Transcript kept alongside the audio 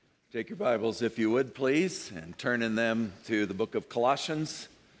Take your Bibles, if you would, please, and turn in them to the book of Colossians,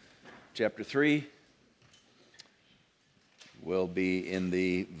 chapter 3. We'll be in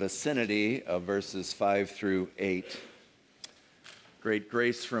the vicinity of verses 5 through 8. Great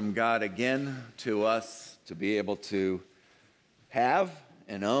grace from God again to us to be able to have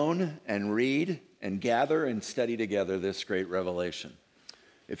and own and read and gather and study together this great revelation.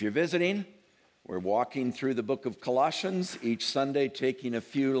 If you're visiting, we're walking through the book of Colossians each Sunday, taking a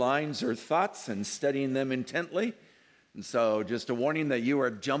few lines or thoughts and studying them intently. And so just a warning that you are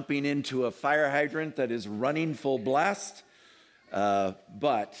jumping into a fire hydrant that is running full blast,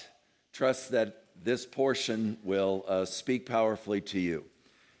 but trust that this portion will speak powerfully to you.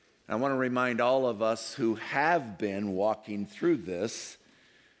 I want to remind all of us who have been walking through this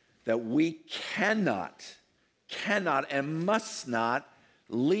that we cannot and must not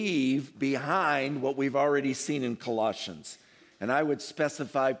leave behind what we've already seen in Colossians. And I would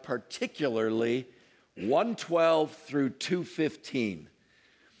specify particularly 1:12 through 2:15,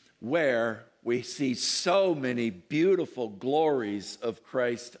 where we see so many beautiful glories of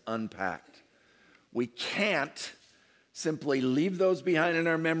Christ unpacked. We can't simply leave those behind in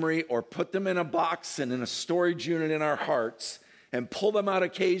our memory or put them in a box and in a storage unit in our hearts and pull them out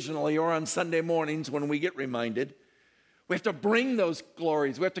occasionally or on Sunday mornings when we get reminded. We have to bring those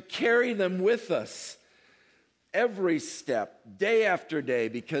glories. We have to carry them with us every step, day after day,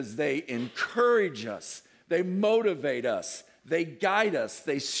 because they encourage us, they motivate us, they guide us,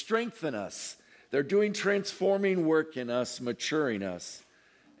 they strengthen us. They're doing transforming work in us, maturing us,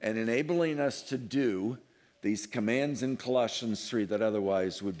 and enabling us to do these commands in Colossians 3 that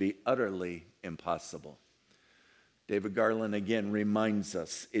otherwise would be utterly impossible. David Garland again reminds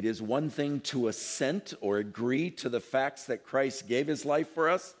us, it is one thing to assent or agree to the facts that Christ gave his life for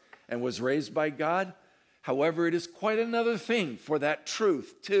us and was raised by God. However, it is quite another thing for that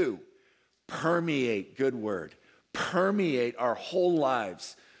truth to permeate, good word, permeate our whole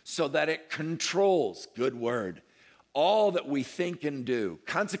lives so that it controls, good word, all that we think and do.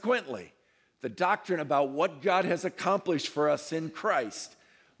 Consequently, the doctrine about what God has accomplished for us in Christ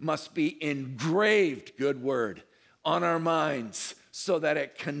must be engraved, good word, on our minds so that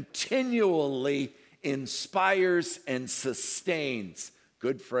it continually inspires and sustains,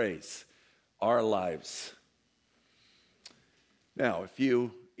 good phrase, our lives. Now, if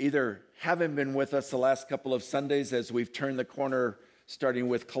you either haven't been with us the last couple of Sundays as we've turned the corner starting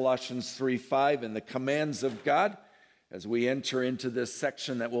with Colossians 3:5 and the commands of God, as we enter into this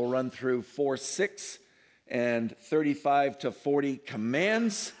section that will run through 4:6 and 35 to 40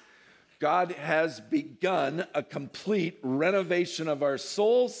 commands, God has begun a complete renovation of our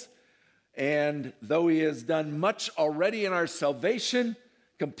souls, and though he has done much already in our salvation,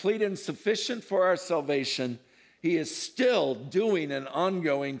 complete and sufficient for our salvation, he is still doing an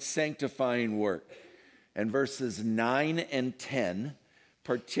ongoing sanctifying work. And verses 9 and 10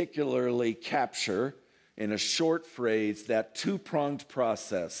 particularly capture, in a short phrase, that two-pronged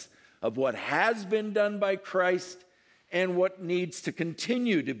process of what has been done by Christ and what needs to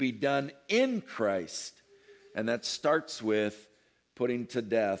continue to be done in Christ. And that starts with putting to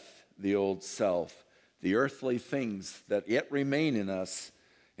death the old self, the earthly things that yet remain in us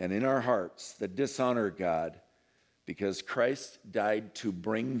and in our hearts that dishonor God, because Christ died to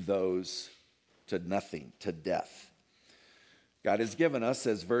bring those to nothing, to death. God has given us,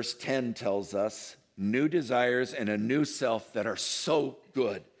 as verse 10 tells us, new desires and a new self that are so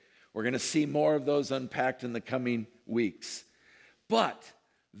good. We're going to see more of those unpacked in the coming weeks. But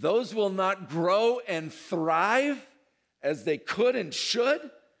those will not grow and thrive as they could and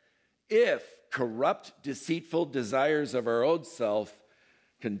should if corrupt, deceitful desires of our old self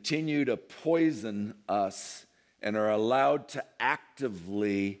continue to poison us and are allowed to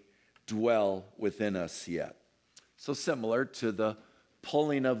actively dwell within us yet. So similar to the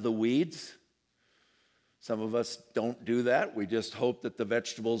pulling of the weeds. Some of us don't do that. We just hope that the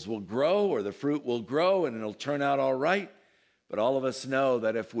vegetables will grow or the fruit will grow and it'll turn out all right. But all of us know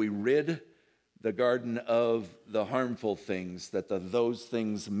that if we rid the garden of the harmful things, that those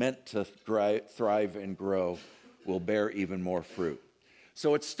things meant to thrive and grow will bear even more fruit.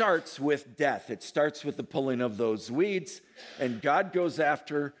 So it starts with death. It starts with the pulling of those weeds. And God goes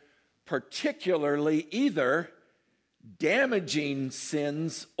after particularly either damaging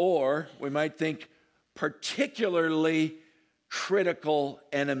sins or, we might think, particularly critical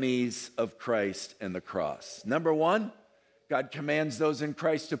enemies of Christ and the cross. Number one, God commands those in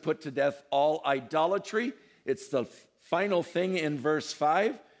Christ to put to death all idolatry. It's the final thing in verse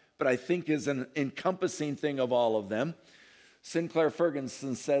 5, but I think is an encompassing thing of all of them. Sinclair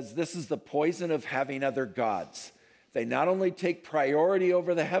Ferguson says, this is the poison of having other gods. They not only take priority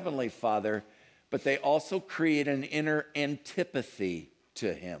over the Heavenly Father, but they also create an inner antipathy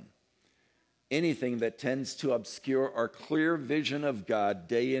to him. Anything that tends to obscure our clear vision of God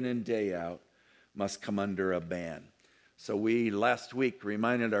day in and day out must come under a ban. So we last week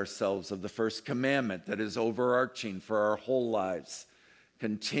reminded ourselves of the first commandment that is overarching for our whole lives,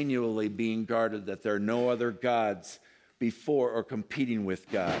 continually being guarded that there are no other gods before or competing with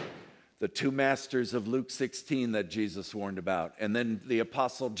God. The two masters of Luke 16 that Jesus warned about. And then the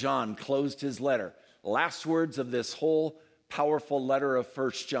Apostle John closed his letter. Last words of this whole powerful letter of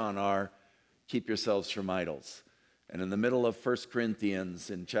 1 John are, keep yourselves from idols. And in the middle of 1 Corinthians,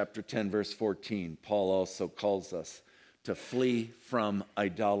 in chapter 10, verse 14, Paul also calls us to flee from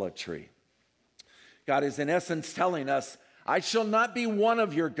idolatry. God is in essence telling us, I shall not be one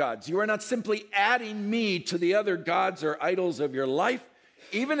of your gods. You are not simply adding me to the other gods or idols of your life.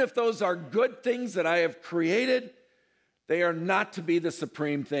 Even if those are good things that I have created, they are not to be the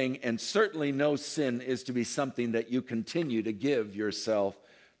supreme thing, and certainly no sin is to be something that you continue to give yourself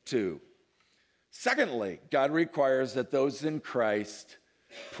to. Secondly, God requires that those in Christ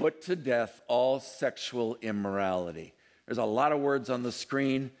put to death all sexual immorality. There's a lot of words on the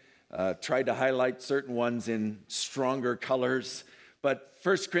screen. Tried to highlight certain ones in stronger colors, but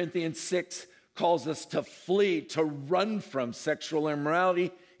 1 Corinthians 6 calls us to flee, to run from sexual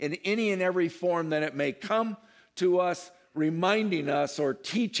immorality in any and every form that it may come to us, reminding us or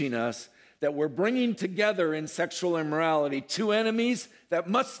teaching us that we're bringing together in sexual immorality two enemies that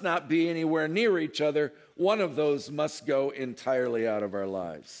must not be anywhere near each other. One of those must go entirely out of our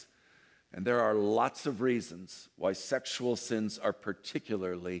lives. And there are lots of reasons why sexual sins are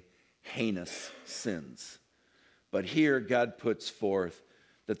particularly heinous sins. But here God puts forth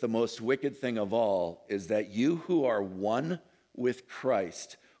that the most wicked thing of all is that you who are one with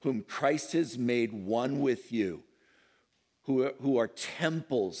Christ, whom Christ has made one with you, who are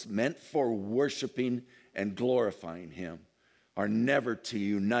temples meant for worshiping and glorifying him, are never to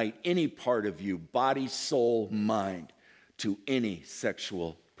unite any part of you, body, soul, mind, to any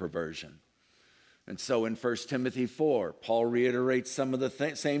sexual perversion. And so in 1 Timothy 4, Paul reiterates some of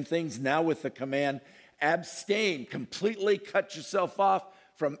the same things, now with the command, abstain, completely cut yourself off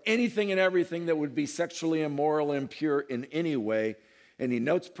from anything and everything that would be sexually immoral, impure in any way. And he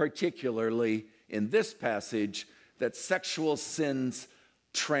notes particularly in this passage that sexual sins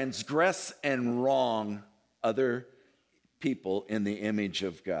transgress and wrong other people in the image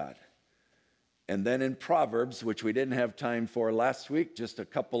of God. And then in Proverbs, which we didn't have time for last week, just a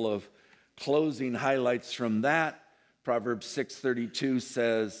couple of closing highlights from that. Proverbs 6:32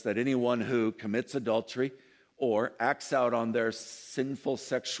 says that anyone who commits adultery or acts out on their sinful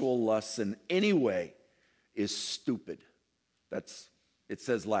sexual lusts in any way is stupid. It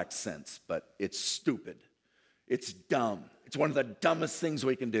says lacks sense, but it's stupid. It's dumb. It's one of the dumbest things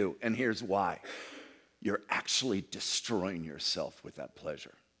we can do. And here's why. You're actually destroying yourself with that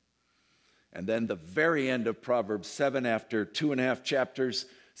pleasure. And then the very end of Proverbs 7, after 2.5 chapters,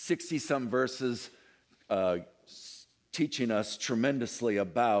 60-some verses, teaching us tremendously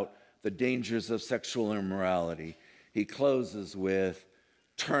about the dangers of sexual immorality. He closes with,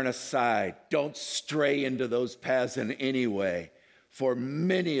 turn aside, don't stray into those paths in any way. For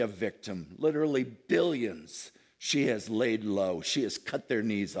many a victim, literally billions, she has laid low. She has cut their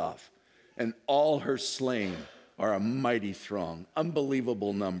knees off. And all her slain are a mighty throng,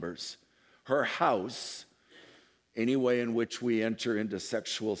 unbelievable numbers. Her house, any way in which we enter into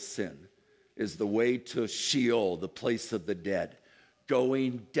sexual sin, is the way to Sheol, the place of the dead,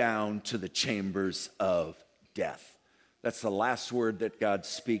 going down to the chambers of death. That's the last word that God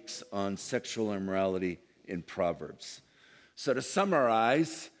speaks on sexual immorality in Proverbs. So to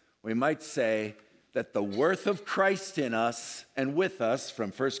summarize, we might say that the worth of Christ in us and with us,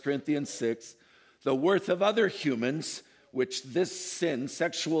 from 1 Corinthians 6, the worth of other humans, which this sin,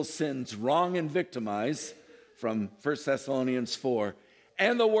 sexual sins, wrong and victimize, from 1 Thessalonians 4,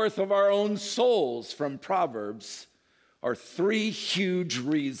 and the worth of our own souls, from Proverbs, are three huge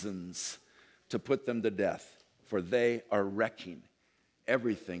reasons to put them to death, for they are wrecking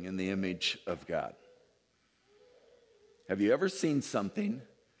everything in the image of God. Have you ever seen something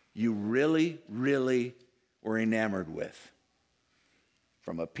you really, really were enamored with?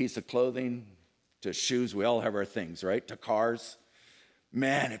 From a piece of clothing to shoes, we all have our things, right? To cars.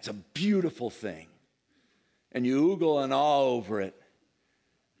 Man, it's a beautiful thing. And you oogle and awe over it.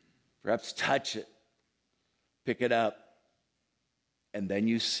 Perhaps touch it, pick it up, and then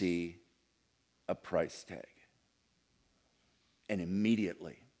you see a price tag. And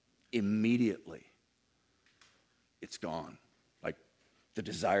immediately, it's gone. Like the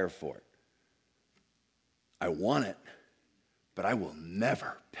desire for it. I want it, but I will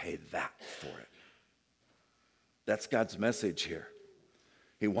never pay that for it. That's God's message here.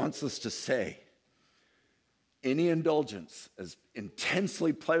 He wants us to say, any indulgence, as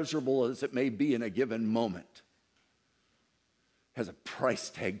intensely pleasurable as it may be in a given moment, has a price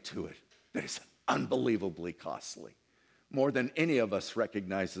tag to it that is unbelievably costly, more than any of us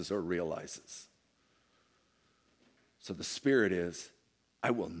recognizes or realizes. So the spirit is,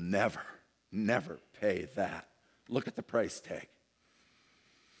 I will never, never pay that. Look at the price tag.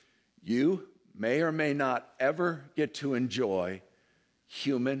 You may or may not ever get to enjoy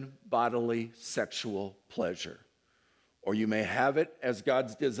human bodily sexual pleasure. Or you may have it as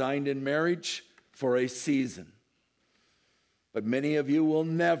God's designed in marriage for a season. But many of you will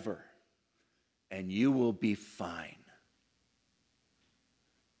never, and you will be fine.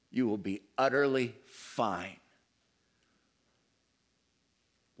 You will be utterly fine.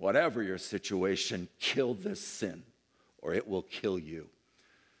 Whatever your situation, kill this sin, or it will kill you.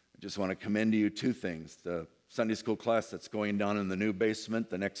 I just want to commend to you two things. The Sunday school class that's going down in the new basement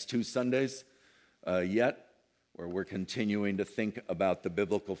the next 2 Sundays where we're continuing to think about the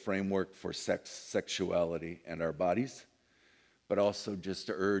biblical framework for sex, sexuality, and our bodies. But also just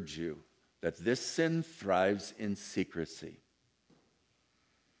to urge you that this sin thrives in secrecy.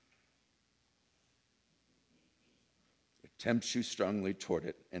 It tempts you strongly toward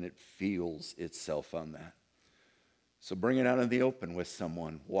it, and it feels itself on that. So bring it out in the open with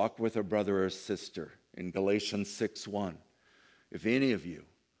someone. Walk with a brother or sister. In Galatians 6:1, if any of you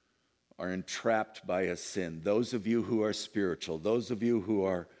are entrapped by a sin, those of you who are spiritual, those of you who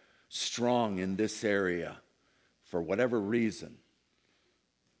are strong in this area, for whatever reason,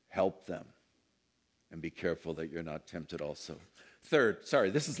 help them and be careful that you're not tempted also. Third,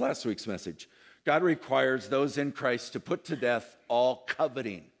 this is last week's message. God requires those in Christ to put to death all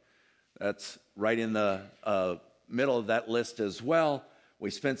coveting. That's right in the middle of that list as well. We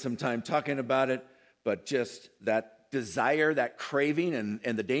spent some time talking about it. But just that desire, that craving,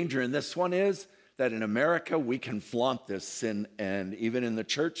 and the danger in this one is that in America, we can flaunt this sin, and even in the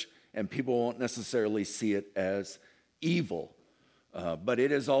church, and people won't necessarily see it as evil. But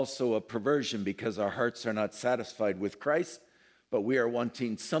it is also a perversion because our hearts are not satisfied with Christ, but we are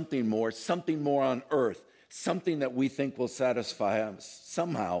wanting something more on earth, something that we think will satisfy us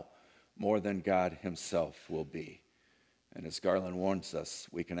somehow more than God himself will be. And as Garland warns us,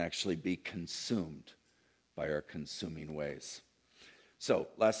 we can actually be consumed by our consuming ways. So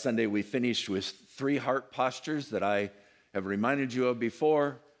last Sunday we finished with 3 heart postures that I have reminded you of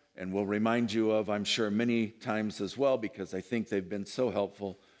before and will remind you of, I'm sure, many times as well, because I think they've been so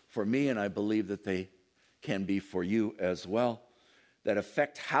helpful for me, and I believe that they can be for you as well, that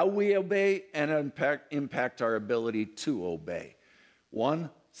affect how we obey and impact our ability to obey. 1,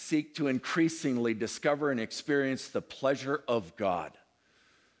 seek to increasingly discover and experience the pleasure of God.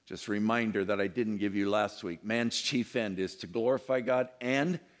 Just a reminder that I didn't give you last week. Man's chief end is to glorify God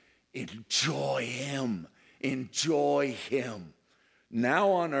and enjoy Him. Enjoy Him. Now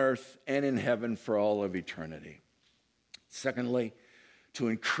on earth and in heaven for all of eternity. Secondly, to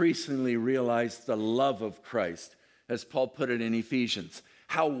increasingly realize the love of Christ, as Paul put it in Ephesians.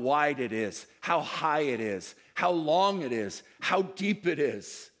 How wide it is, how high it is, how long it is, how deep it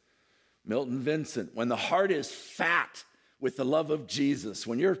is. Milton Vincent, when the heart is fat with the love of Jesus,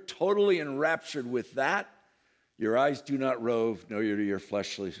 when you're totally enraptured with that, your eyes do not rove, nor do your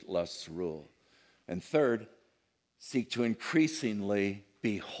fleshly lusts rule. And third, seek to increasingly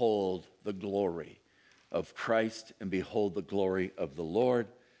behold the glory of Christ and behold the glory of the Lord.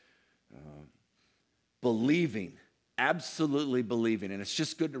 Believing, absolutely believing, and it's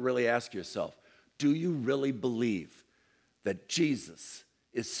just good to really ask yourself, do you really believe that Jesus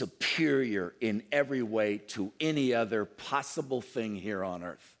is superior in every way to any other possible thing here on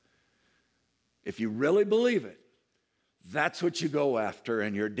earth? If you really believe it, that's what you go after,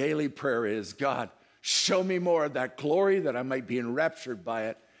 and your daily prayer is, God, show me more of that glory, that I might be enraptured by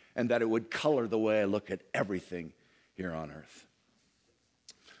it, and that it would color the way I look at everything here on earth.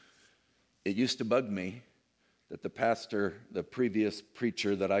 It used to bug me that the pastor, the previous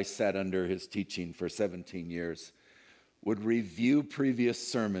preacher that I sat under his teaching for 17 years, would review previous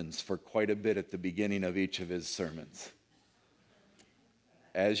sermons for quite a bit at the beginning of each of his sermons.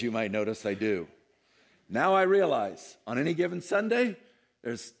 As you might notice, I do. Now I realize on any given Sunday,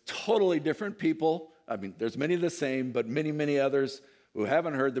 there's totally different people. I mean, there's many the same, but many, many others who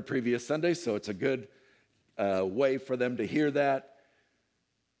haven't heard the previous Sunday, so it's a good way for them to hear that.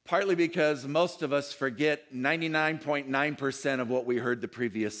 Partly because most of us forget 99.9% of what we heard the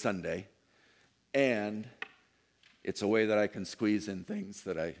previous Sunday, and it's a way that I can squeeze in things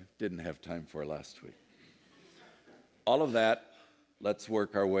that I didn't have time for last week. all of that, let's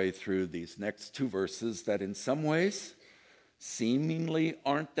work our way through these next two verses that in some ways seemingly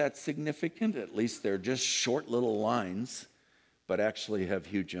aren't that significant. At least they're just short little lines, but actually have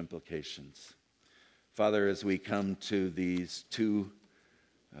huge implications. Father, as we come to these two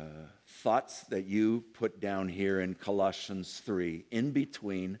thoughts that you put down here in Colossians 3, in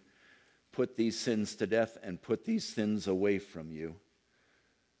between, put these sins to death and put these sins away from you,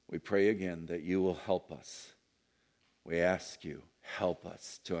 we pray again that you will help us. We ask you, help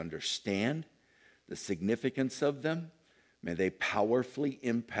us to understand the significance of them. May they powerfully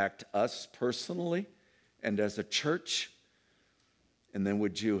impact us personally and as a church. And then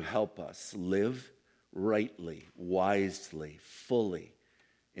would you help us live rightly, wisely, fully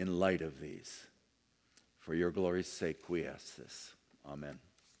in light of these. For your glory's sake, we ask this. Amen.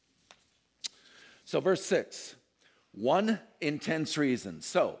 So verse 6, one intense reason.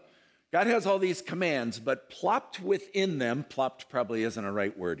 So God has all these commands, but plopped within them, plopped probably isn't a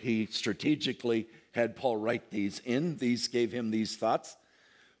right word. He strategically had Paul write these in. These gave him these thoughts.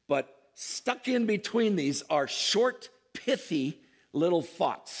 But stuck in between these are short, pithy little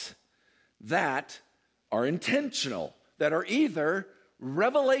thoughts that are intentional, that are either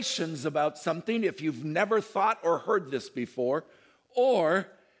revelations about something if you've never thought or heard this before, or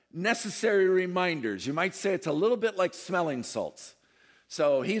necessary reminders. You might say it's a little bit like smelling salts.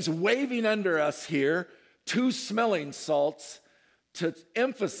 So he's waving under us here two smelling salts to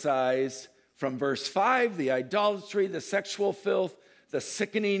emphasize from verse 5, the idolatry, the sexual filth, the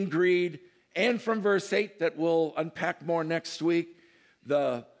sickening greed, and from verse 8 that we'll unpack more next week,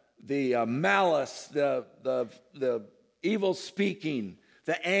 the malice, the evil speaking,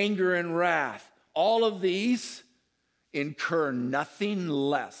 the anger and wrath. All of these incur nothing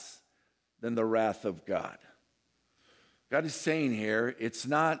less than the wrath of God. God is saying here, it's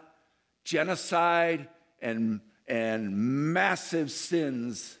not genocide and massive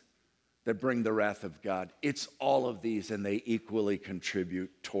sins that bring the wrath of God. It's all of these, and they equally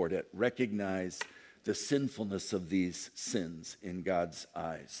contribute toward it. Recognize the sinfulness of these sins in God's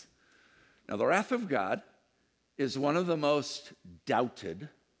eyes. Now, the wrath of God is one of the most doubted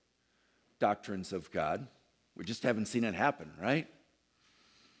doctrines of God. We just haven't seen it happen, right?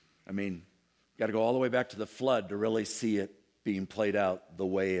 I mean, got to go all the way back to the flood to really see it being played out the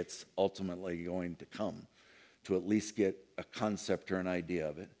way it's ultimately going to come, to at least get a concept or an idea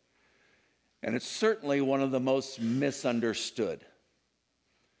of it. And it's certainly one of the most misunderstood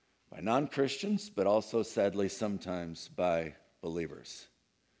by non-Christians, but also sadly sometimes by believers.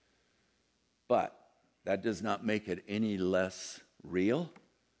 But that does not make it any less real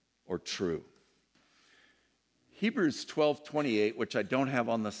or true. Hebrews 12:28, which I don't have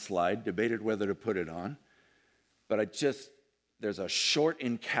on the slide, debated whether to put it on, but there's a short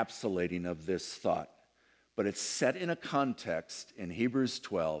encapsulating of this thought. But it's set in a context in Hebrews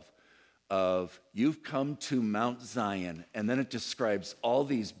 12 of you've come to Mount Zion, and then it describes all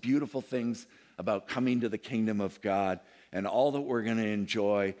these beautiful things about coming to the kingdom of God and all that we're going to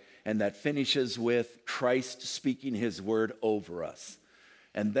enjoy, and that finishes with Christ speaking his word over us.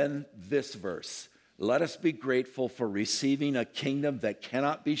 And then this verse, let us be grateful for receiving a kingdom that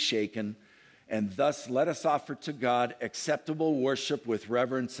cannot be shaken, and thus let us offer to God acceptable worship with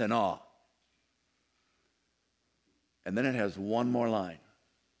reverence and awe. And then it has one more line.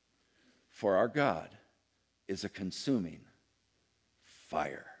 For our God is a consuming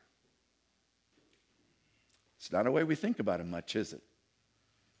fire. It's not a way we think about him much, is it?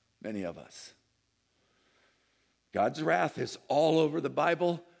 Many of us. God's wrath is all over the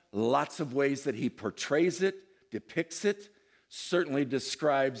Bible. Lots of ways that he portrays it, depicts it, certainly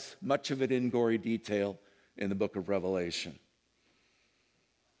describes much of it in gory detail in the book of Revelation.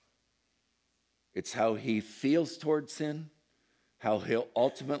 It's how he feels toward sin, how he'll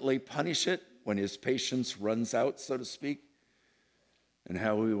ultimately punish it when his patience runs out, so to speak, and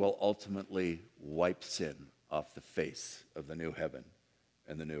how he will ultimately wipe sin off the face of the new heaven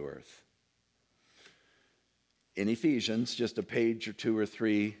and the new earth. In Ephesians, just a page or two or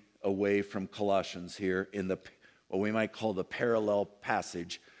three away from Colossians here, in what we might call the parallel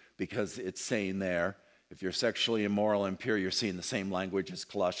passage, because it's saying there, if you're sexually immoral and impure, you're seeing the same language as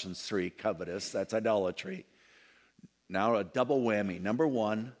Colossians 3, covetous, that's idolatry. Now a double whammy. Number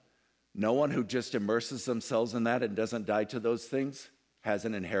one, no one who just immerses themselves in that and doesn't die to those things has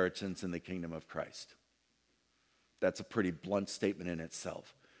an inheritance in the kingdom of Christ. That's a pretty blunt statement in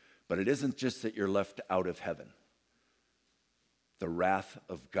itself. But it isn't just that you're left out of heaven. The wrath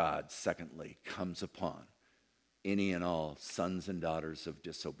of God, secondly, comes upon any and all sons and daughters of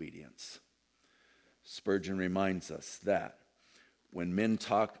disobedience. Spurgeon reminds us that when men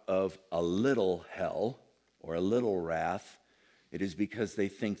talk of a little hell, or a little wrath, it is because they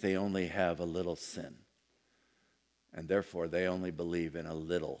think they only have a little sin. And therefore, they only believe in a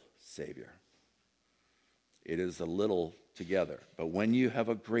little Savior. It is a little together. But when you have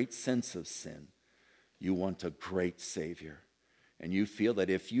a great sense of sin, you want a great Savior. And you feel that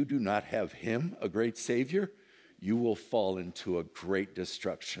if you do not have him, a great Savior, you will fall into a great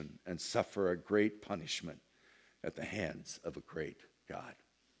destruction and suffer a great punishment at the hands of a great God.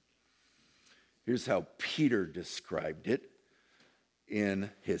 Here's how Peter described it in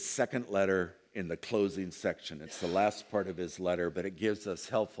his second letter in the closing section. It's the last part of his letter, but it gives us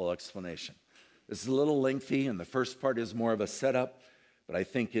helpful explanation. This is a little lengthy, and the first part is more of a setup, but I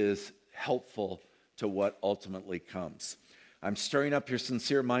think is helpful to what ultimately comes. I'm stirring up your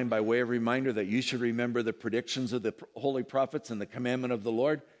sincere mind by way of reminder that you should remember the predictions of the holy prophets and the commandment of the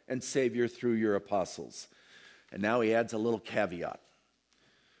Lord and Savior through your apostles. And now he adds a little caveat,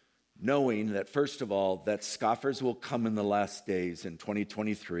 knowing that, first of all, that scoffers will come in the last days in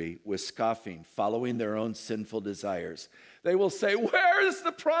 2023 with scoffing, following their own sinful desires. They will say, "Where is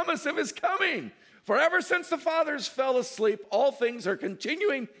the promise of his coming? For ever since the fathers fell asleep, all things are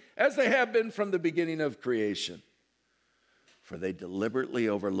continuing as they have been from the beginning of creation." For they deliberately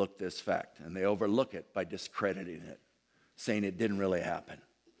overlook this fact, and they overlook it by discrediting it, saying it didn't really happen.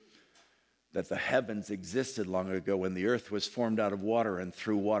 That the heavens existed long ago when the earth was formed out of water and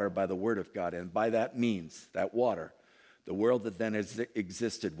through water by the word of God. And by that means, that water, the world that then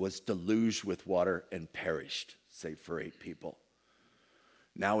existed was deluged with water and perished, save for 8 people.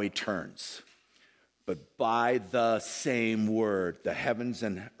 Now he turns. But by the same word, the heavens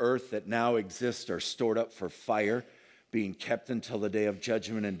and earth that now exist are stored up for fire, being kept until the day of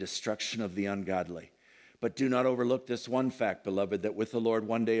judgment and destruction of the ungodly. But do not overlook this one fact, beloved, that with the Lord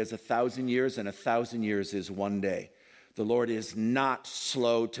 1 day is 1,000 years, and 1,000 years is 1 day. The Lord is not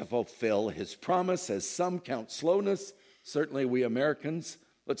slow to fulfill his promise, as some count slowness. Certainly we Americans,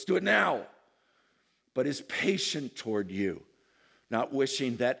 let's do it now. But is patient toward you, not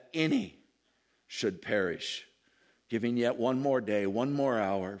wishing that any should perish, giving yet 1 more day, 1 more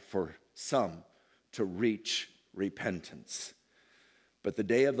hour for some to reach repentance. But the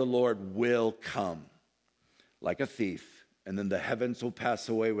day of the Lord will come like a thief, and then the heavens will pass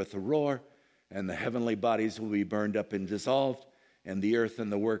away with a roar, and the heavenly bodies will be burned up and dissolved, and the earth and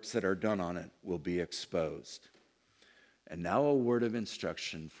the works that are done on it will be exposed. And now a word of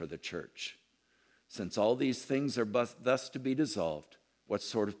instruction for the church. Since all these things are thus to be dissolved, what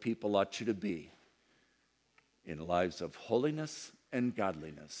sort of people ought you to be? In lives of holiness and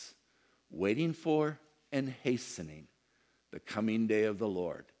godliness, waiting for and hastening the coming day of the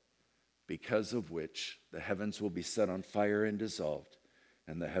Lord, because of which the heavens will be set on fire and dissolved,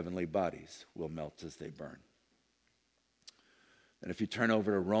 and the heavenly bodies will melt as they burn. And if you turn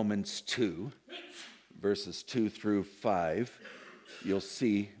over to Romans 2, verses 2 through 5, you'll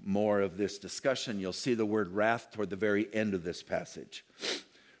see more of this discussion. You'll see the word wrath toward the very end of this passage.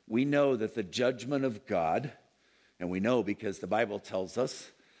 We know that the judgment of God, and we know because the Bible tells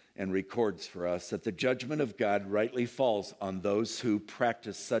us and records for us that the judgment of God rightly falls on those who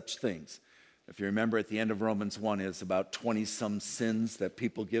practice such things. If you remember, at the end of Romans 1 is about 20-some sins that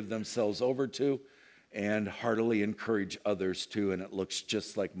people give themselves over to and heartily encourage others to, and it looks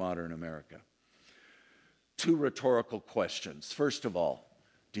just like modern America. 2 rhetorical questions. First of all,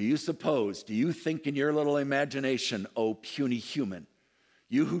 do you think in your little imagination, oh puny human,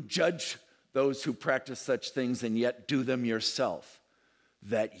 you who judge those who practice such things and yet do them yourself,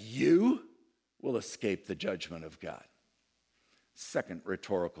 that you will escape the judgment of God? Second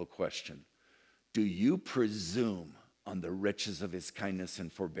rhetorical question. Do you presume on the riches of his kindness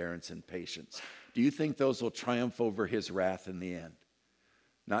and forbearance and patience? Do you think those will triumph over his wrath in the end?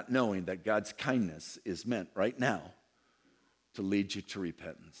 Not knowing that God's kindness is meant right now to lead you to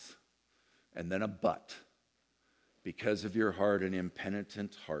repentance. And then a but. Because of your hard and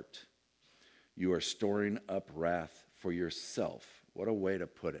impenitent heart, you are storing up wrath for yourself. What a way to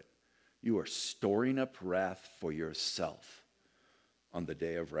put it. You are storing up wrath for yourself on the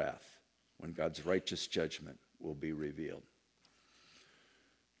day of wrath, when God's righteous judgment will be revealed.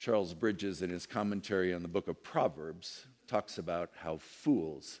 Charles Bridges, in his commentary on the book of Proverbs, talks about how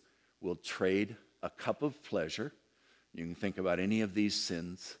fools will trade a cup of pleasure. You can think about any of these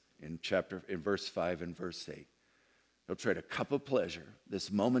sins in verse 5 and verse 8. They'll trade a cup of pleasure,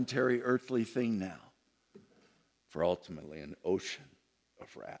 this momentary earthly thing now, for ultimately an ocean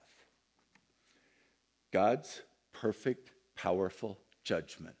of wrath. God's perfect, powerful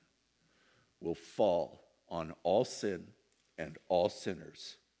judgment will fall on all sin and all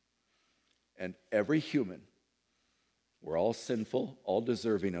sinners. And every human, we're all sinful, all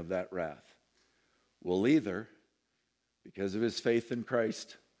deserving of that wrath, will either, because of his faith in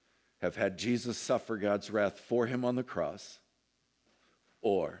Christ, have had Jesus suffer God's wrath for him on the cross,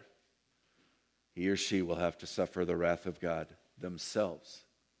 or he or she will have to suffer the wrath of God themselves.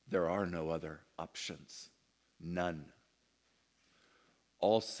 There are no other options. None.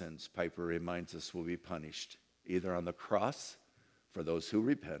 All sins, Piper reminds us, will be punished, either on the cross for those who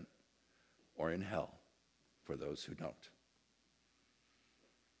repent, or in hell for those who don't.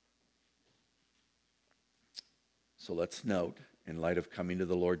 So let's note, in light of coming to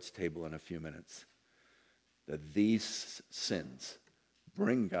the Lord's table in a few minutes, that these sins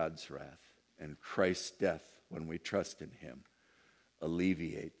bring God's wrath, and Christ's death, when we trust in him,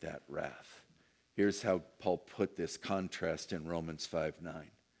 alleviate that wrath. Here's how Paul put this contrast in Romans 5:9.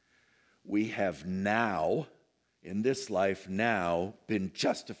 We have now, in this life now, been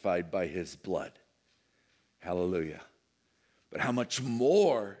justified by his blood. Hallelujah. But how much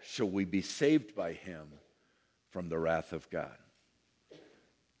more shall we be saved by him from the wrath of God?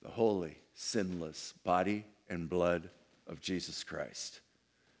 The holy, sinless body and blood of Jesus Christ,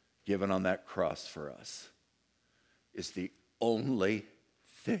 given on that cross for us, is the only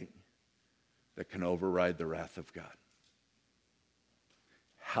thing that can override the wrath of God.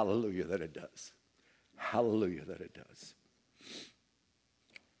 Hallelujah that it does. Hallelujah that it does.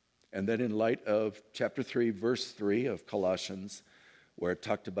 And then in light of chapter 3, verse 3 of Colossians, where it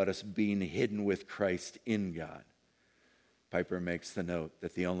talked about us being hidden with Christ in God, Piper makes the note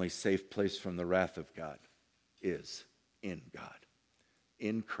that the only safe place from the wrath of God is in God,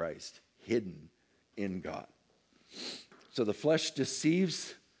 in Christ, hidden in God. So the flesh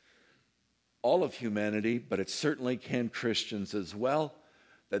deceives all of humanity, but it certainly can Christians as well,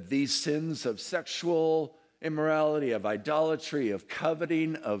 that these sins of sexual immorality, of idolatry, of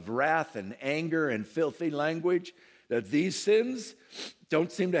coveting, of wrath and anger and filthy language, that these sins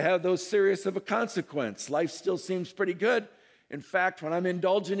don't seem to have those serious of a consequence. Life still seems pretty good. In fact, when I'm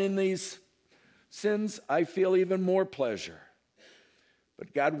indulging in these sins, I feel even more pleasure.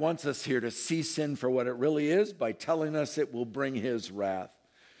 But God wants us here to see sin for what it really is by telling us it will bring his wrath.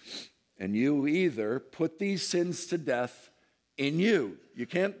 And you either put these sins to death in you. You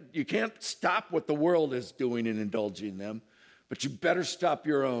can't stop what the world is doing and indulging them, but you better stop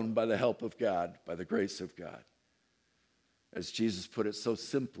your own by the help of God, by the grace of God. As Jesus put it so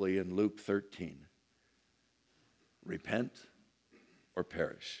simply in Luke 13, repent or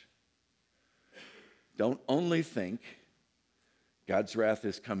perish. Don't only think God's wrath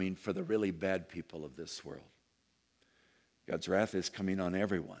is coming for the really bad people of this world. God's wrath is coming on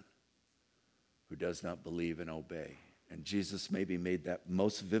everyone who does not believe and obey. And Jesus maybe made that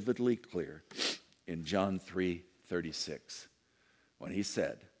most vividly clear in John 3:36, when he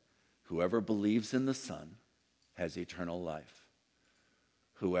said, whoever believes in the Son has eternal life.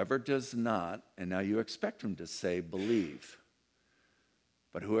 Whoever does not, and now you expect him to say believe,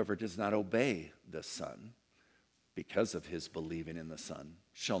 but whoever does not obey the Son, because of his believing in the Son,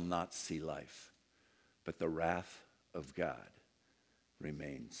 shall not see life, but the wrath of God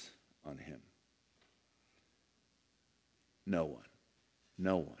remains on him. No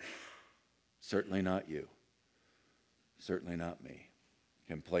one, certainly not you, certainly not me,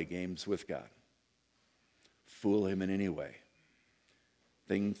 can play games with God, fool him in any way,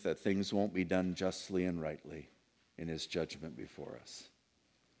 think that things won't be done justly and rightly in his judgment before us.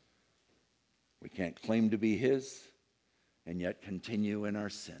 We can't claim to be his and yet continue in our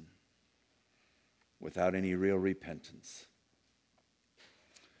sin without any real repentance.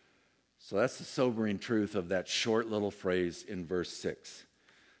 So that's the sobering truth of that short little phrase in verse 6.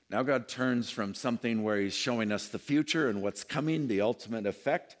 Now God turns from something where he's showing us the future and what's coming, the ultimate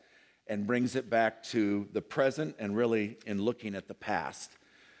effect, and brings it back to the present and really in looking at the past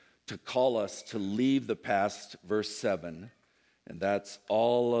to call us to leave the past, verse 7. And that's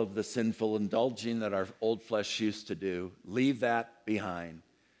all of the sinful indulging that our old flesh used to do. Leave that behind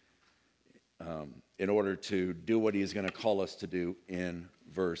in order to do what he's going to call us to do in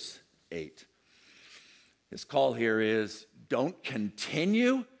verse 8. His call here is, don't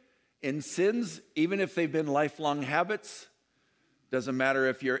continue in sins, even if they've been lifelong habits. Doesn't matter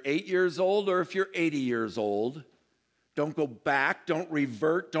if you're 8 years old or if you're 80 years old. Don't go back, don't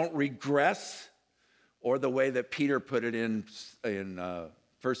revert, don't regress. Or the way that Peter put it in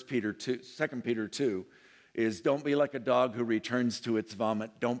 2 Peter 2, is don't be like a dog who returns to its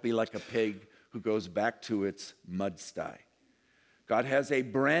vomit. Don't be like a pig who goes back to its mud sty. God has a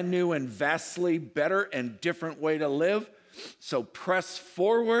brand new and vastly better and different way to live. So press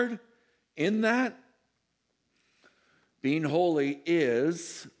forward in that. Being holy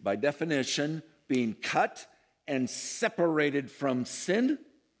is, by definition, being cut and separated from sin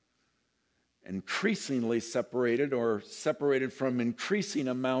increasingly separated or separated from increasing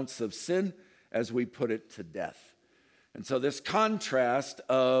amounts of sin as we put it to death. And so this contrast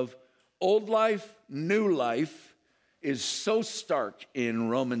of old life, new life is so stark in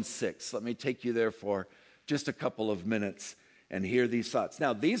Romans 6. Let me take you there for just a couple of minutes and hear these thoughts.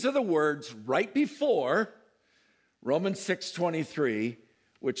 Now, these are the words right before Romans 6:23,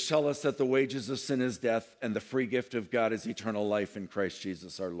 which tell us that the wages of sin is death and the free gift of God is eternal life in Christ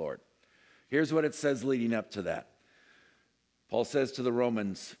Jesus our Lord. Here's what it says leading up to that. Paul says to the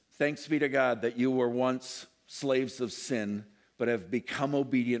Romans, "Thanks be to God that you were once slaves of sin, but have become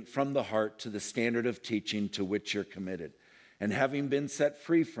obedient from the heart to the standard of teaching to which you're committed. And having been set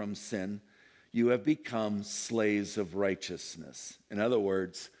free from sin, you have become slaves of righteousness." In other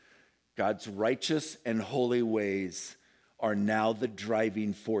words, God's righteous and holy ways are now the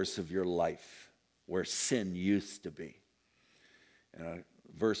driving force of your life, where sin used to be. And a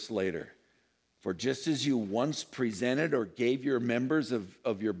verse later, "For just as you once presented or gave your members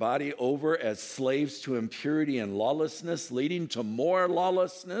of your body over as slaves to impurity and lawlessness, leading to more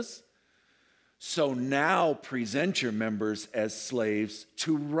lawlessness, so now present your members as slaves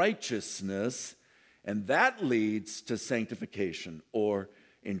to righteousness, and that leads to sanctification," or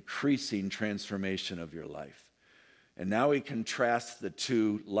increasing transformation of your life. And now he contrasts the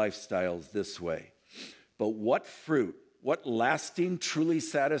two lifestyles this way. "But what fruit, what lasting, truly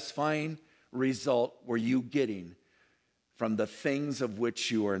satisfying result were you getting from the things of which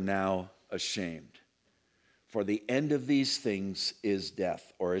you are now ashamed? For the end of these things is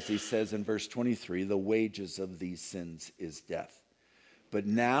death." Or as he says in verse 23, "The wages of these sins is death. But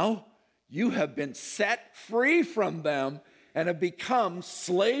now you have been set free from them and have become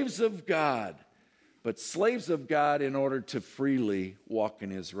slaves of God." But slaves of God in order to freely walk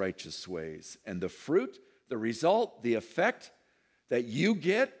in his righteous ways. And the fruit, the result, the effect that you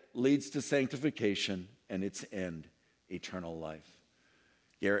get leads to sanctification and its end, eternal life.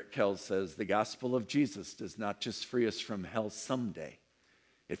 Garrett Kells says, "The gospel of Jesus does not just free us from hell someday.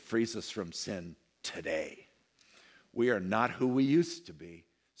 It frees us from sin today. We are not who we used to be,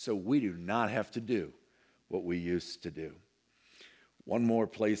 so we do not have to do what we used to do." One more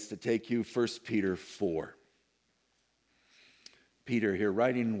place to take you, 1 Peter 4. Peter here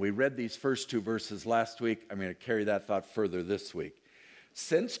writing, we read these first two verses last week. I'm going to carry that thought further this week.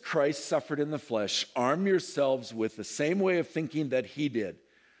 "Since Christ suffered in the flesh, arm yourselves with the same way of thinking that he did,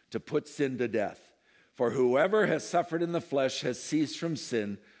 to put sin to death. For whoever has suffered in the flesh has ceased from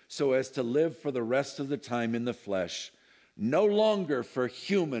sin, so as to live for the rest of the time in the flesh, no longer for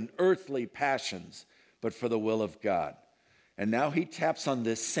human, earthly passions, but for the will of God." And now he taps on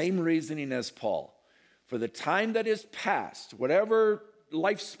this same reasoning as Paul. For the time that is past, whatever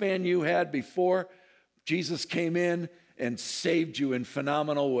lifespan you had before Jesus came in and saved you in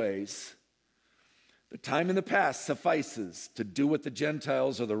phenomenal ways, the time in the past suffices to do what the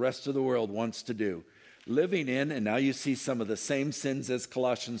Gentiles or the rest of the world wants to do. Living in, and now you see some of the same sins as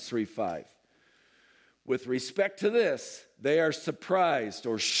Colossians 3:5. With respect to this, they are surprised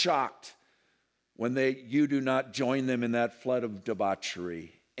or shocked when you do not join them in that flood of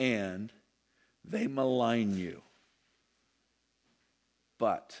debauchery, and they malign you.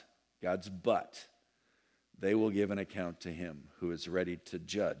 But, God's but, they will give an account to him who is ready to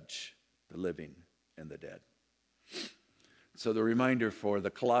judge the living and the dead. So the reminder for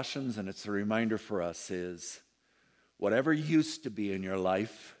the Colossians, and it's a reminder for us, is whatever used to be in your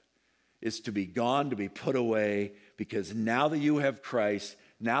life is to be gone, to be put away, because now that you have Christ,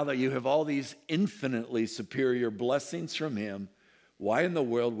 now that you have all these infinitely superior blessings from him, why in the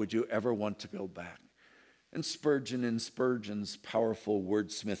world would you ever want to go back? And Spurgeon, in Spurgeon's powerful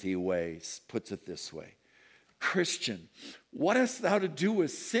wordsmithy ways, puts it this way: "Christian, what hast thou to do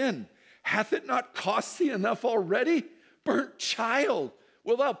with sin? Hath it not cost thee enough already? Burnt child,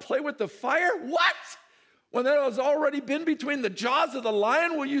 wilt thou play with the fire? What? When thou hast already been between the jaws of the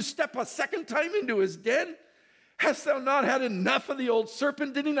lion, will you step a second time into his den? Hast thou not had enough of the old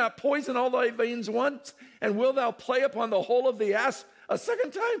serpent? Did he not poison all thy veins once? And will thou play upon the hole of the asp a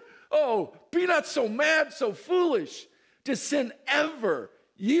second time? Oh, be not so mad, so foolish. Does sin ever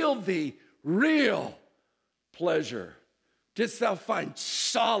yield thee real pleasure? Didst thou find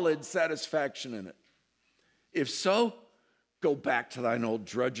solid satisfaction in it? If so, go back to thine old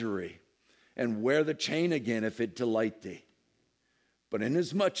drudgery and wear the chain again if it delight thee. But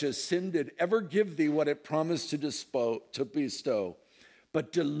inasmuch as sin did ever give thee what it promised to bestow,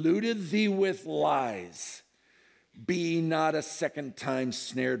 but deluded thee with lies, be not a second time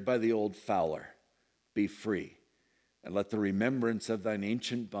snared by the old fowler. Be free, and let the remembrance of thine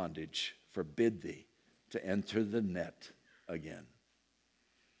ancient bondage forbid thee to enter the net again."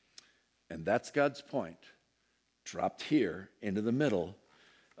 And that's God's point, dropped here into the middle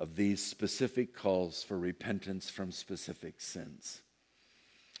of these specific calls for repentance from specific sins.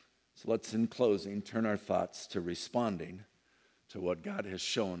 So let's, in closing, turn our thoughts to responding to what God has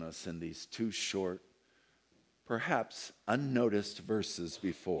shown us in these two short, perhaps unnoticed verses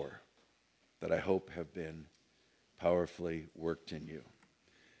before that I hope have been powerfully worked in you.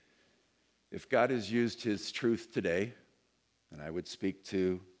 If God has used his truth today, and I would speak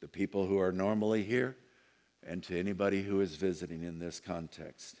to the people who are normally here and to anybody who is visiting in this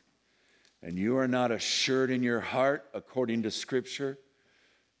context, and you are not assured in your heart, according to Scripture,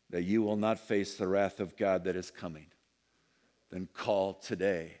 that you will not face the wrath of God that is coming, then call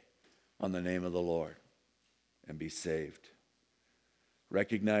today on the name of the Lord and be saved.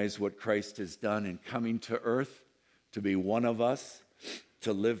 Recognize what Christ has done in coming to earth to be one of us,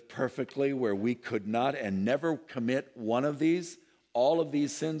 to live perfectly where we could not and never commit one of these. All of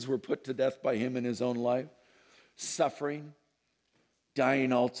these sins were put to death by him in his own life, suffering,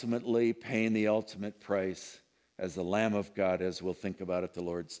 dying ultimately, paying the ultimate price as the Lamb of God, as we'll think about at the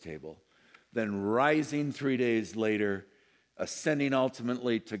Lord's table. Then rising 3 days later, ascending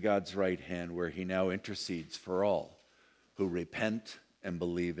ultimately to God's right hand, where he now intercedes for all who repent and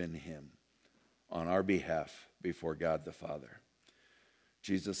believe in him on our behalf before God the Father.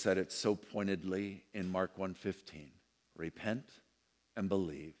 Jesus said it so pointedly in Mark 1:15, repent and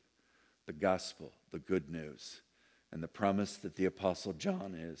believe the gospel, the good news. And the promise that the Apostle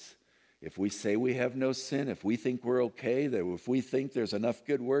John is, if we say we have no sin, if we think we're okay, that if we think there's enough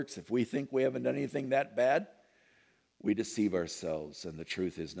good works, if we think we haven't done anything that bad, we deceive ourselves and the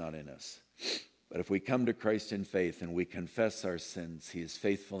truth is not in us. But if we come to Christ in faith and we confess our sins, he is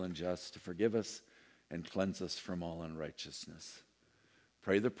faithful and just to forgive us and cleanse us from all unrighteousness.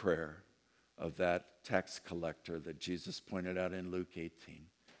 Pray the prayer of that tax collector that Jesus pointed out in Luke 18,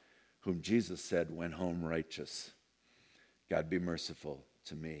 whom Jesus said went home righteous. God, be merciful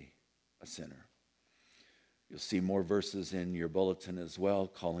to me, a sinner. You'll see more verses in your bulletin as well,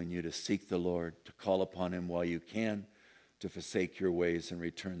 calling you to seek the Lord, to call upon him while you can, to forsake your ways and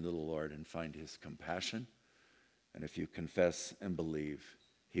return to the Lord and find his compassion. And if you confess and believe,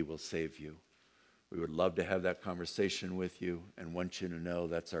 he will save you. We would love to have that conversation with you and want you to know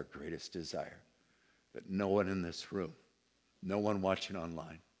that's our greatest desire, that no one in this room, no one watching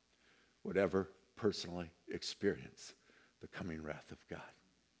online would ever personally experience the coming wrath of God.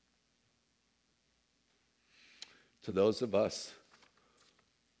 To those of us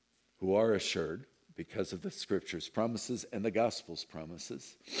who are assured because of the Scripture's promises and the gospel's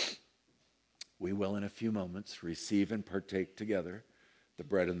promises, we will in a few moments receive and partake together the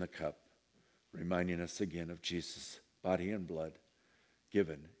bread and the cup, reminding us again of Jesus' body and blood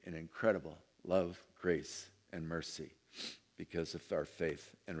given in incredible love, grace, and mercy because of our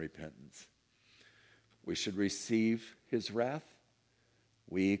faith and repentance. We should receive his wrath.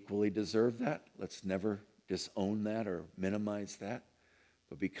 We equally deserve that. Let's never disown that or minimize that.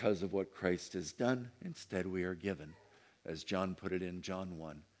 But because of what Christ has done, instead we are given, as John put it in John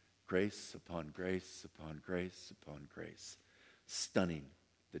 1, grace upon grace upon grace upon grace. Stunning,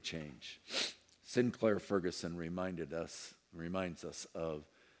 the change. Sinclair Ferguson reminds us of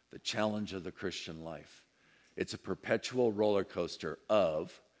the challenge of the Christian life. It's a perpetual roller coaster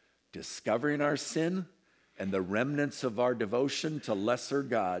of discovering our sin and the remnants of our devotion to lesser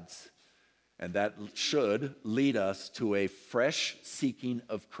gods. And that should lead us to a fresh seeking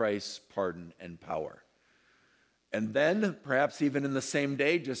of Christ's pardon and power. And then, perhaps even in the same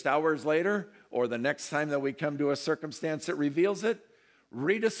day, just hours later, or the next time that we come to a circumstance that reveals it,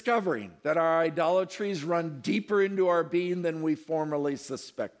 rediscovering that our idolatries run deeper into our being than we formerly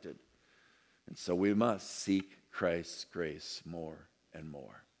suspected. And so we must seek Christ's grace more and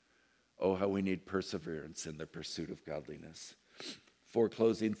more. Oh, how we need perseverance in the pursuit of godliness. 4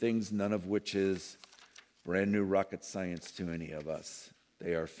 closing things, none of which is brand new rocket science to any of us.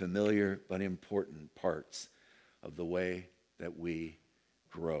 They are familiar but important parts of the way that we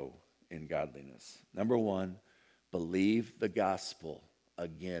grow in godliness. Number 1, believe the gospel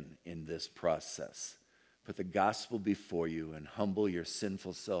again in this process. Put the gospel before you and humble your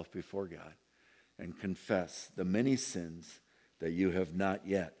sinful self before God and confess the many sins that you have not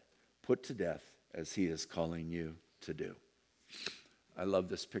yet put to death as he is calling you to do. I love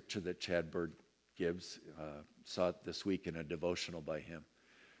this picture that Chad Bird gives. Saw it this week in a devotional by him.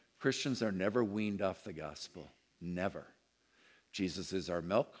 Christians are never weaned off the gospel. Never. Jesus is our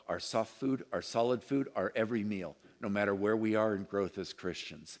milk, our soft food, our solid food, our every meal, no matter where we are in growth as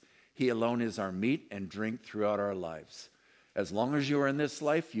Christians. He alone is our meat and drink throughout our lives. As long as you are in this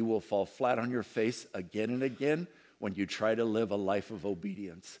life, you will fall flat on your face again and again when you try to live a life of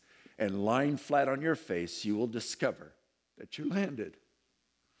obedience. and lying flat on your face, you will discover that you landed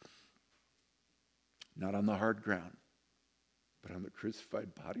not on the hard ground, but on the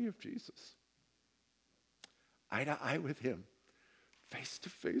crucified body of Jesus. Eye to eye with him, face to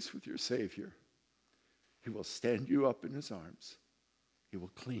face with your Savior. He will stand you up in his arms. He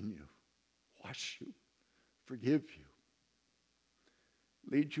will clean you, wash you, forgive you,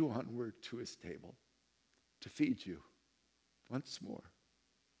 lead you onward to his table to feed you once more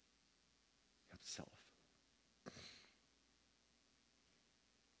himself.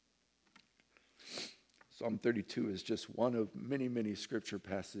 Psalm 32 is just one of many, many scripture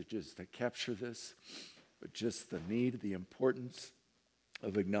passages that capture this, but just the need, the importance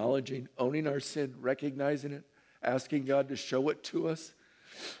of acknowledging, owning our sin, recognizing it, asking God to show it to us,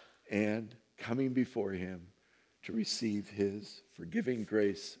 and coming before him to receive his forgiving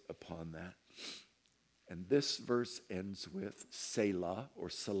grace upon that. And this verse ends with Selah or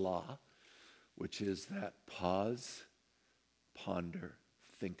Salah, which is that pause, ponder,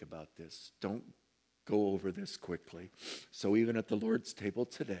 think about this. Don't go over this quickly. So even at the Lord's table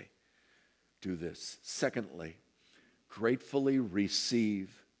today, do this. Secondly, gratefully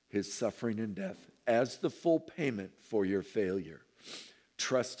receive his suffering and death as the full payment for your failure.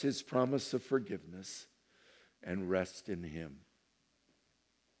 Trust his promise of forgiveness and rest in him.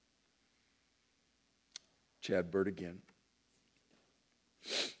 Chad Bird again.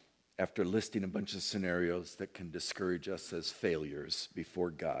 After listing a bunch of scenarios that can discourage us as failures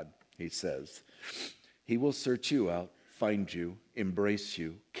before God, he says, he will search you out, find you, embrace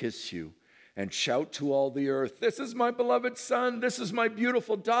you, kiss you, and shout to all the earth, this is my beloved son, this is my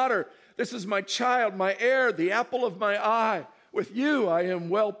beautiful daughter, this is my child, my heir, the apple of my eye. With you I am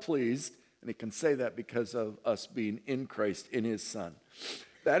well pleased. And he can say that because of us being in Christ, in his son.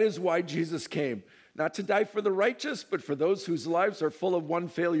 That is why Jesus came, not to die for the righteous, but for those whose lives are full of one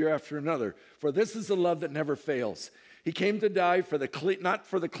failure after another. For this is the love that never fails. He came to die for the clean, not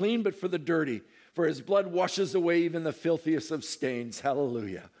for the clean, but for the dirty. For his blood washes away even the filthiest of stains.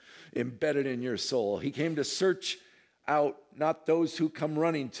 Hallelujah. Embedded in your soul. He came to search out not those who come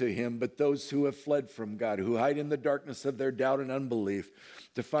running to him, but those who have fled from God, who hide in the darkness of their doubt and unbelief,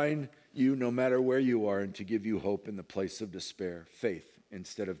 to find you no matter where you are and to give you hope in the place of despair, faith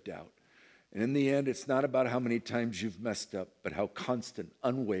instead of doubt. And in the end, it's not about how many times you've messed up, but how constant,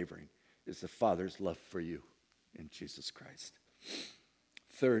 unwavering is the Father's love for you in Jesus Christ.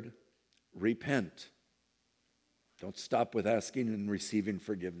 Third, repent. Don't stop with asking and receiving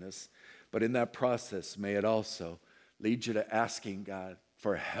forgiveness, but in that process, may it also lead you to asking God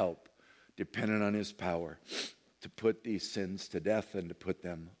for help, dependent on his power, to put these sins to death and to put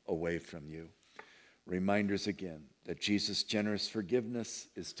them away from you. Reminders again that Jesus' generous forgiveness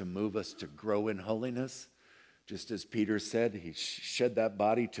is to move us to grow in holiness. Just as Peter said, he shed that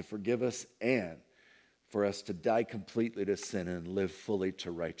body to forgive us and for us to die completely to sin and live fully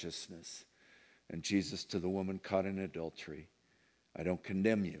to righteousness. And Jesus to the woman caught in adultery, I don't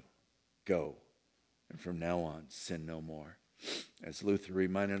condemn you. Go. And from now on, sin no more. As Luther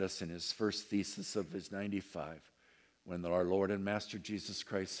reminded us in his first thesis of his 95, when our Lord and Master Jesus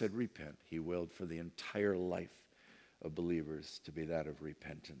Christ said repent, he willed for the entire life of believers to be that of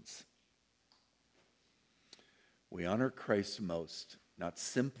repentance. We honor Christ most, not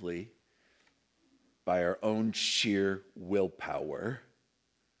simply by our own sheer willpower,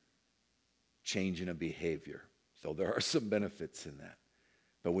 changing a behavior, though there are some benefits in that.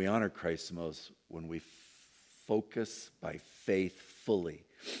 But we honor Christ most when we focus by faith fully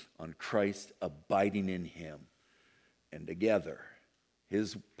on Christ abiding in him, and together,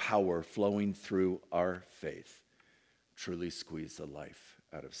 his power flowing through our faith truly squeeze the life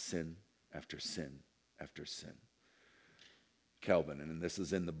out of sin after sin after sin. Calvin, and this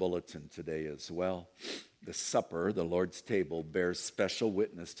is in the bulletin today as well, the supper, the Lord's table, bears special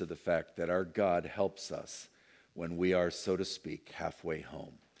witness to the fact that our God helps us when we are, so to speak, halfway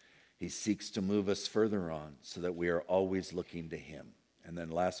home. He seeks to move us further on so that we are always looking to him. And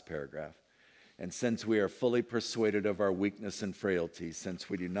then last paragraph, and since we are fully persuaded of our weakness and frailty, since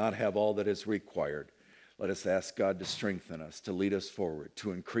we do not have all that is required, let us ask God to strengthen us, to lead us forward,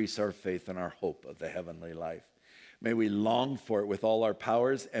 to increase our faith and our hope of the heavenly life. May we long for it with all our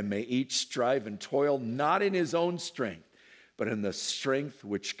powers, and may each strive and toil not in his own strength, but in the strength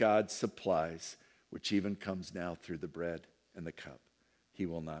which God supplies, which even comes now through the bread and the cup. He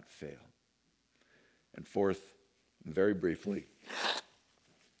will not fail. And fourth, and very briefly,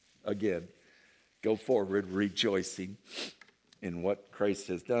 again, go forward rejoicing in what Christ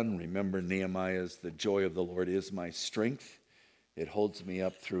has done. Remember Nehemiah's, the joy of the Lord is my strength. It holds me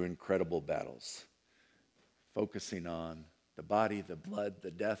up through incredible battles. Focusing on the body, the blood,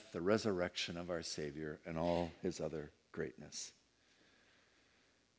 the death, the resurrection of our Savior, and all his other greatness.